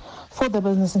plans for the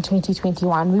business in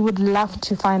 2021, we would love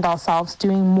to find ourselves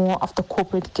doing more of the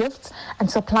corporate gifts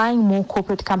and supplying more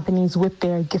corporate companies with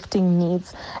their gifting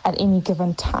needs at any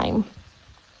given time.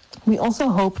 We also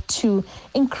hope to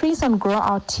increase and grow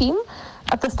our team.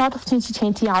 At the start of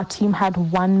 2020, our team had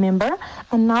 1 member,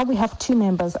 and now we have 2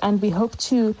 members, and we hope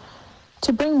to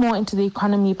bring more into the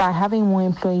economy by having more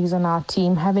employees on our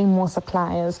team, having more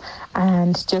suppliers,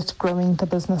 and just growing the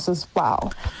business as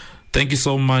well. Thank you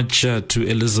so much to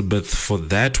Elizabeth for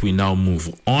that. We now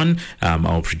move on.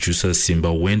 Our producer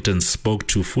Simba went and spoke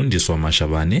to Fundiswa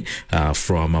Mashabane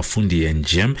from Fundi and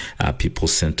Gem,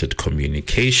 People-Centered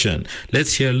Communication.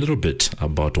 Let's hear a little bit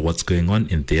about what's going on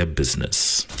in their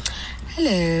business.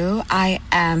 Hello, I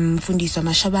am Fundiswa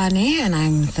Mashabane, and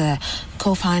I'm the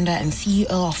co-founder and CEO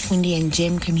of Fundi and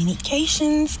Gem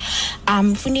Communications.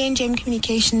 Fundi and Gem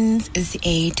Communications is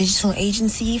a digital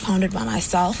agency founded by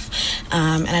myself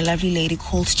and a lovely lady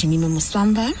called Jemima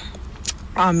Muswamba.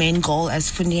 Our main goal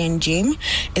as Fundi and Gem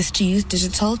is to use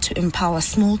digital to empower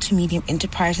small to medium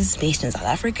enterprises based in South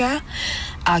Africa.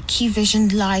 Our key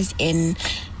vision lies in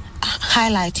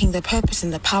highlighting the purpose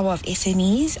and the power of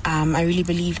SMEs. I really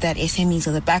believe that SMEs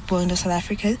are the backbone of South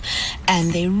Africa,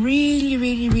 and they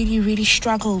really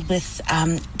struggle with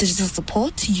digital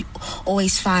support. You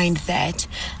always find that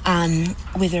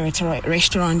whether it's a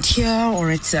restaurateur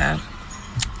or it's a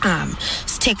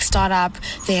tech startup,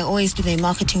 they always do their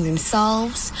marketing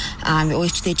themselves, they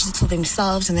always do their digital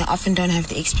themselves, and they often don't have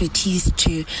the expertise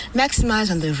to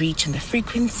maximize on the reach and the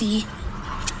frequency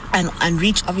and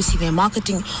reach obviously their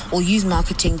marketing, or use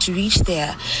marketing to reach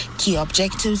their key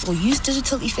objectives, or use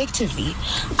digital effectively.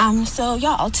 So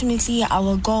ultimately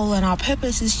our goal and our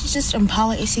purpose is to just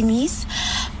empower SMEs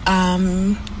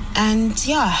and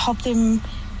help them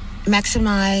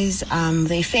maximize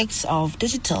the effects of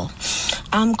digital.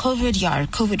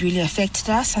 COVID really affected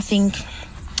us. I think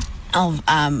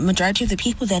majority of the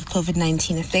people that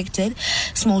COVID-19 affected,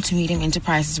 small to medium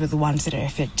enterprises, were the ones that are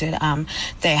affected.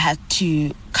 They had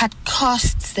to cut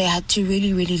costs. They had to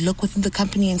really look within the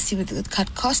company and see where they could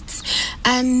cut costs.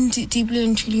 And deeply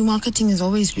and truly, marketing is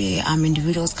always where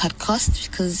individuals cut costs,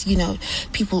 because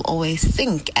people always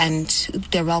think, and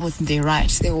they're well within their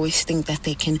rights, they always think that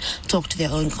they can talk to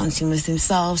their own consumers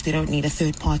themselves. They don't need a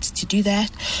third party to do that.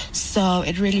 So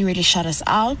it really shut us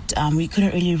out. We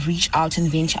couldn't really reach out and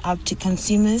venture out out to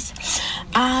consumers.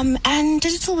 And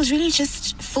digital was really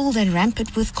just full and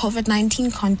rampant with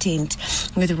COVID-19 content.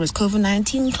 Whether it was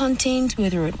COVID-19 content,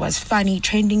 whether it was funny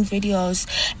trending videos,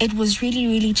 it was really,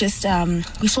 really just,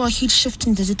 we saw a huge shift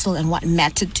in digital and what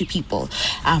mattered to people.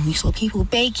 We saw people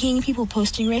baking, people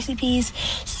posting recipes.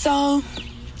 So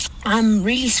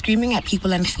really screaming at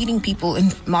people and feeding people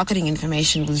in marketing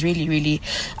information was really, really,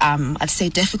 I'd say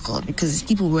difficult, because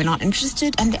people were not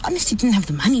interested and they honestly didn't have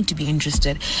the money to be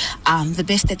interested. The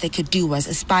best that they could do was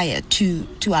aspire to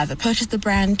either purchase the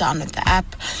brand, download the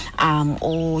app,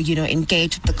 or,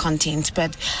 engage with the content.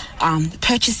 But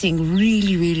purchasing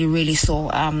really, really, really saw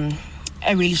a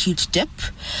really huge dip.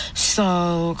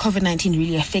 So COVID-19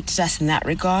 really affected us in that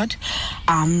regard.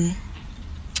 And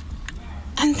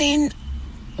then,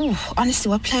 honestly,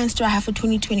 what plans do I have for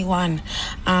 2021?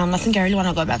 I think I really want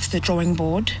to go back to the drawing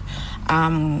board.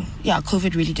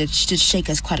 COVID really did shake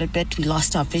us quite a bit. We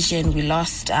lost our vision.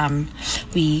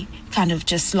 We kind of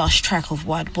just lost track of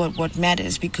what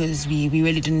matters, because we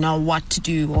really didn't know what to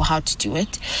do or how to do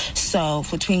it. So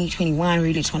for 2021, I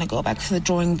really just want to go back to the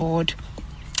drawing board.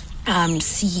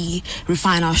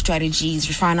 Refine our strategies,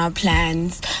 refine our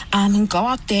plans, and go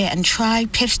out there and try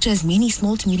pitch to as many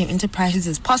small to medium enterprises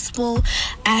as possible,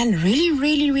 and really,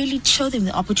 really, really show them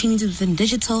the opportunities within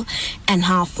digital and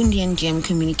how Fundi and Gem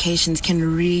Communications can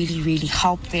really, really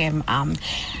help them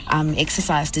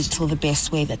exercise digital the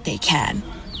best way that they can.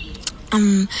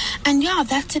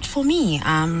 That's it for me.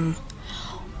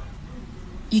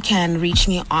 You can reach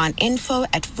me on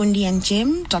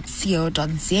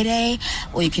info@fundiandgem.co.za,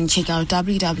 or you can check out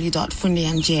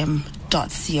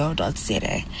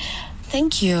www.fundiandgem.co.za.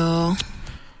 Thank you.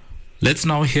 Let's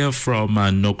now hear from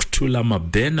Nokuthula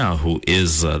Mabena, who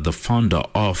is the founder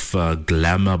of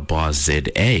Glamour Bar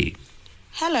ZA.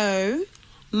 Hello,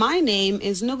 my name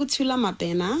is Nokuthula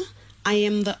Mabena. I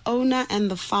am the owner and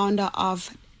the founder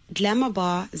of Glamour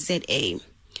Bar ZA.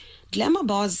 Glamour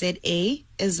Bar ZA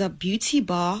is a beauty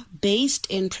bar based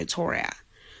in Pretoria.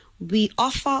 We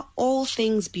offer all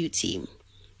things beauty.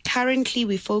 Currently,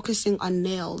 we're focusing on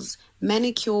nails,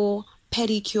 manicure,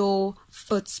 pedicure,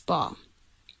 foot spa.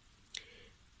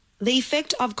 The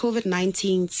effect of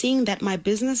COVID-19, seeing that my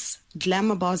business,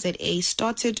 Glamour Bar ZA,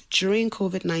 started during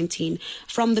COVID-19,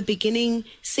 from the beginning,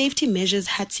 safety measures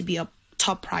had to be a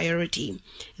top priority.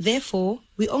 Therefore,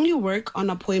 we only work on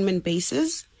appointment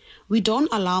basis. We don't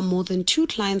allow more than 2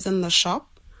 clients in the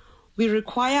shop. We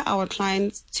require our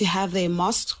clients to have their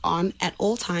masks on at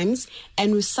all times,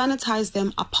 and we sanitize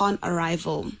them upon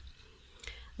arrival.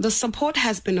 The support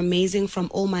has been amazing from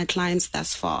all my clients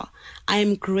thus far. I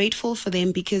am grateful for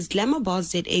them, because Glamour Bar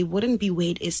ZA wouldn't be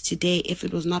where it is today if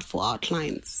it was not for our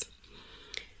clients.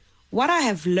 What I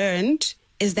have learned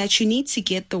is that you need to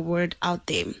get the word out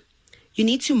there. You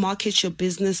need to market your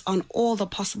business on all the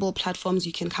possible platforms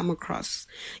you can come across.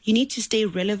 You need to stay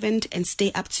relevant and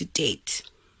stay up to date.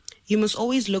 You must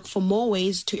always look for more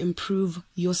ways to improve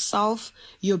yourself,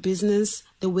 your business,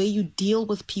 the way you deal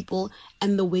with people,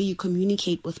 and the way you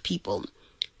communicate with people.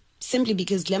 Simply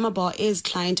because Glamour Bar is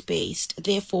client-based.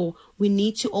 Therefore, we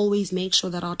need to always make sure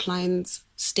that our clients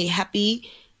stay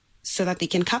happy so that they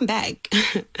can come back.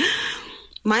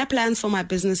 My plans for my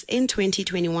business in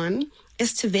 2021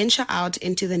 is to venture out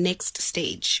into the next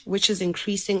stage, which is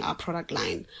increasing our product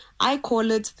line. I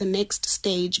call it the next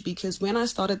stage because when I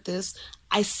started this,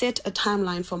 I set a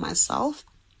timeline for myself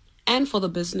and for the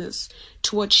business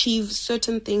to achieve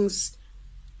certain things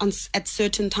at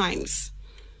certain times.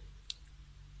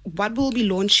 What we'll be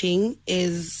launching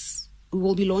is,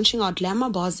 we'll be launching our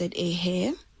Glamour Bar ZA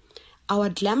hair, our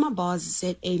Glamour Bar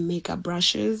ZA makeup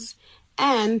brushes,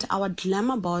 and our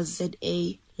Glamour Bar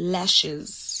ZA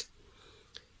lashes.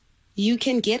 You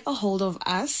can get a hold of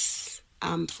us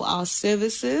for our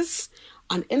services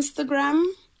on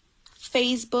Instagram,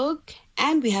 Facebook,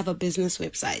 and we have a business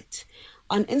website.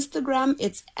 On Instagram,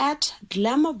 it's at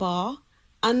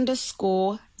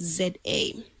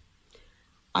glamourbar_ZA.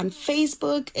 On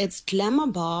Facebook, it's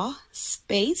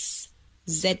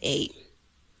glamourbar_ZA.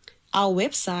 Our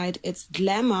website, it's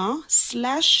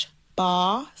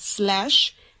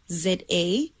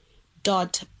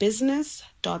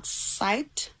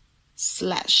glamour/bar/ZA.business.site/.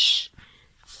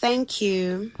 Thank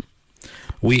you.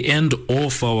 We end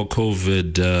off our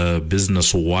COVID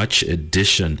Business Watch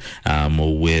edition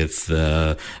with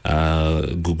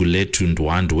Guguletu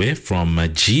Ndwandwe from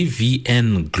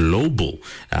GVN Global.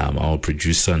 Our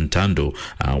producer Ntando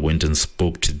went and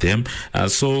spoke to them.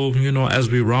 So, as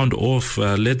we round off,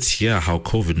 let's hear how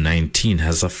COVID-19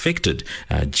 has affected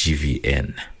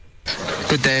GVN.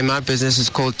 Good day. My business is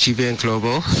called GVN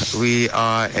Global. We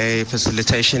are a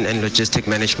facilitation and logistic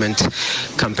management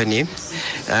company.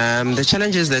 The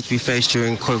challenges that we faced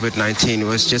during COVID-19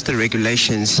 was just the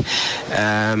regulations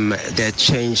that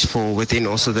changed for within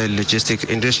also the logistic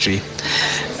industry.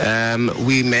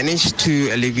 We managed to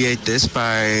alleviate this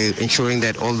by ensuring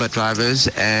that all the drivers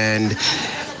and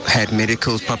had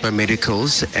proper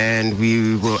medicals, and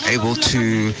we were able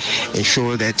to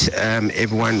ensure that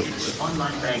everyone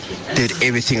did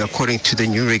everything according to the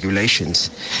new regulations.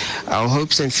 Our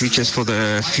hopes and futures for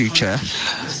the future,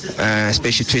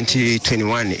 especially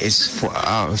 2021, is for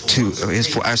us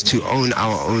to own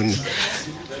our own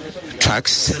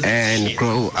trucks and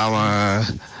grow our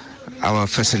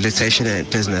facilitation and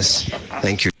business.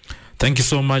 Thank you. Thank you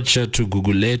so much to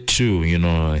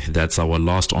Guguletu. That's our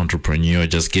last entrepreneur,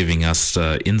 just giving us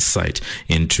insight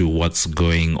into what's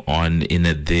going on in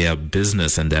their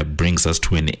business. And that brings us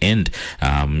to an end,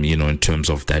 in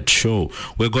terms of that show.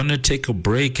 We're going to take a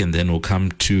break and then we'll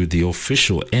come to the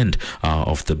official end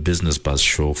of the Business Buzz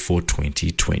show for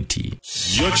 2020.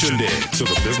 You're tuned in to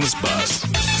the Business Buzz.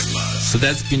 So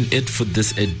that's been it for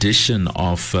this edition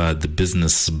of the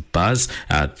Business Buzz.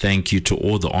 Thank you to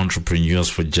all the entrepreneurs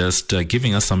for just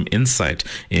giving us some insight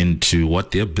into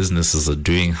what their businesses are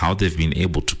doing, how they've been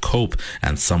able to cope,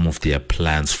 and some of their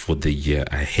plans for the year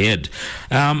ahead.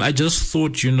 I just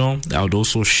thought, I would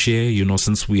also share,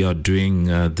 since we are doing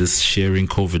this sharing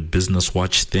COVID business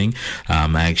watch thing,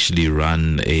 I actually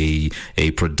run a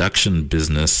production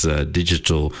business,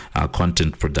 digital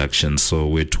content production. So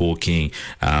we're talking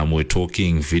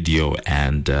video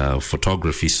and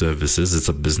photography services. It's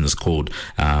a business called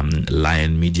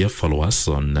Lion Media. Follow us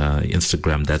on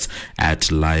Instagram. That's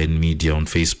at Lion Media. On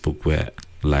Facebook, we're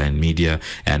Lion Media,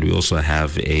 and we also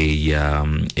have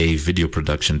a video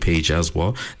production page as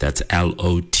well. That's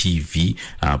LOTV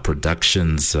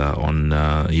Productions on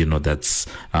that's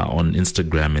on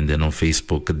Instagram, and then on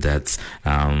Facebook that's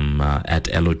at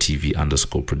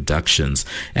LOTV_productions.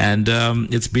 And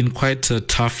it's been quite a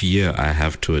tough year, I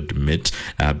have to admit,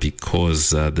 because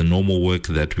the normal work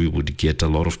that we would get, a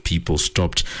lot of people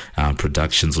stopped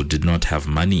productions or did not have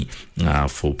money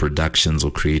for productions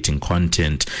or creating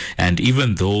content. And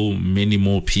even though many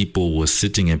more people were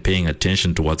sitting and paying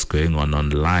attention to what's going on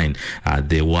online,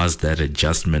 there was that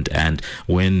adjustment. And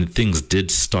when things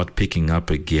did start picking up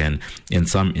again, in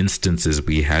some instances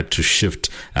we had to shift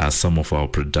some of our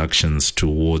productions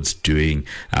towards doing,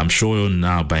 I'm sure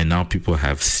by now people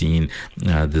have seen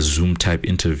the Zoom type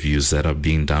interviews that are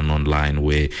being done online,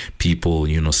 where people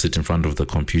sit in front of the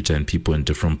computer and people in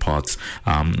different parts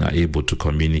are able to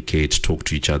communicate, talk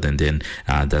to each other, and then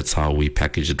that's how we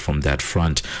package it from that front.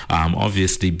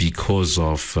 Obviously, because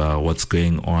of what's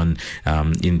going on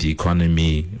in the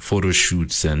economy, photo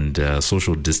shoots and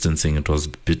social distancing, it was a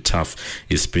bit tough,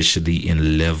 especially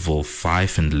in level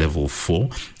 5 and level 4.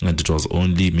 And it was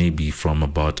only maybe from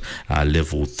about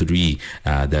level 3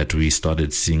 that we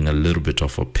started seeing a little bit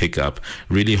of a pickup.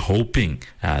 Really hoping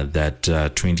that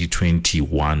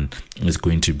 2021 is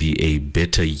going to be a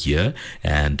better year,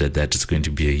 and that it's going to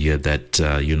be a year that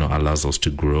allows us to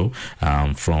grow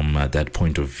from that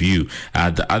point of view.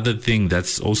 The other thing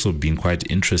that's also been quite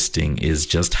interesting is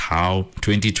just how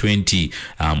 2020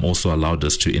 also allowed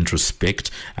us to introspect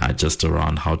just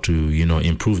around how to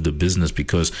improve the business,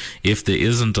 because if there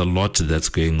isn't a lot that's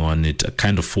going on, it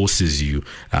kind of forces you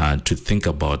to think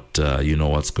about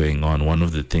what's going on. One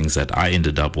of the things that I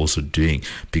ended up also doing,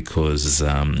 because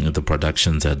the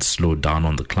productions had slowed down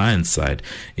on the client side,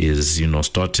 is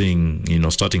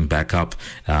starting back up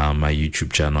my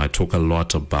YouTube channel. I talk a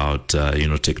lot about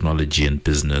technology and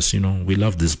business. We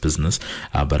love this business,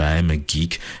 but I am a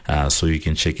geek, so you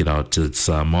can check it out. It's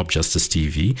Mob Justice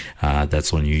TV.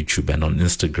 That's on YouTube and on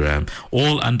Instagram,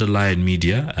 all under Lion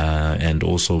Media. And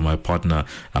also my partner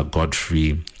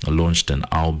Godfrey launched an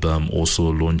album,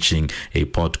 also launching a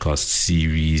podcast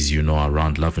series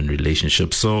around love and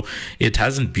relationships. So it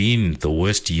hasn't been the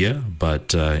worst year,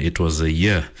 but it was a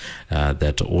year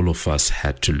that all of us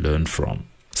had to learn from.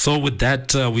 So with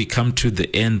that, we come to the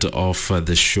end of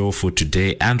the show for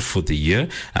today and for the year.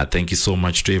 Thank you so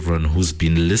much to everyone who's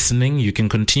been listening. You can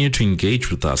continue to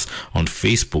engage with us on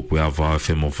Facebook. We have VOW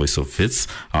FM or Voice of Wits.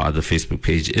 Our other Facebook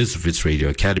page is Wits Radio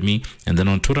Academy. And then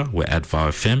on Twitter, we're at VOW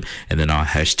FM. And then our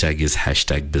hashtag is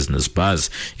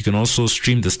 #BusinessBuzz. You can also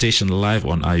stream the station live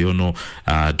on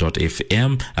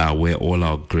iono.fm, where all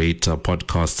our great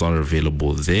podcasts are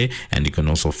available there. And you can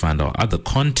also find our other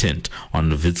content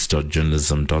on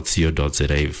wits.journalism.com.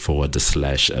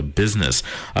 vowfm.co.za/business.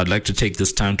 I'd like to take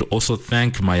this time to also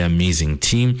thank my amazing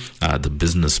team. The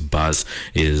Business Buzz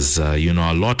is, a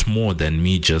lot more than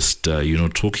me just,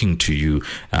 talking to you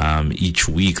each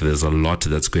week. There's a lot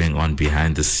that's going on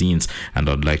behind the scenes, and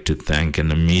I'd like to thank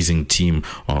an amazing team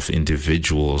of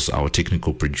individuals. Our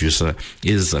technical producer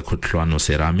is Kutlwano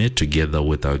Serame, together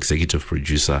with our executive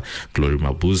producer Glory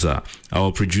Mabuza.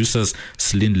 Our producers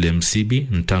Slin Lemsibi,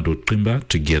 Ntando Trimba,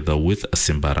 together with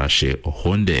Simbarashe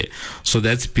Honde. So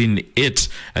that's been it.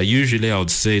 Usually I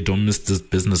would say don't miss this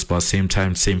Business Buzz, same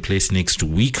time, same place next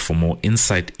week for more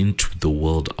insight into the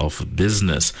world of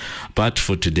business. But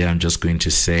for today, I'm just going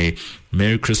to say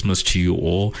Merry Christmas to you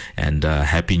all, and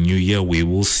Happy New Year. We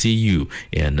will see you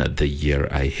in the year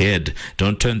ahead.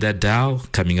 Don't turn that dial.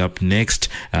 Coming up next,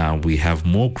 we have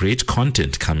more great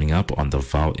content coming up on the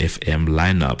Vow FM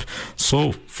lineup.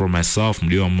 So for myself,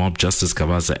 Mliwa Mob Justice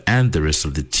Gavaza, and the rest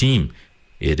of the team,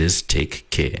 it is take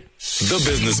care. The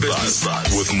Business Buzz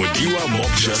with Modiwa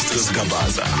Mob Justice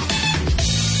Gavaza.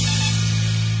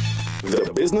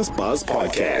 The Business Buzz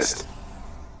Podcast.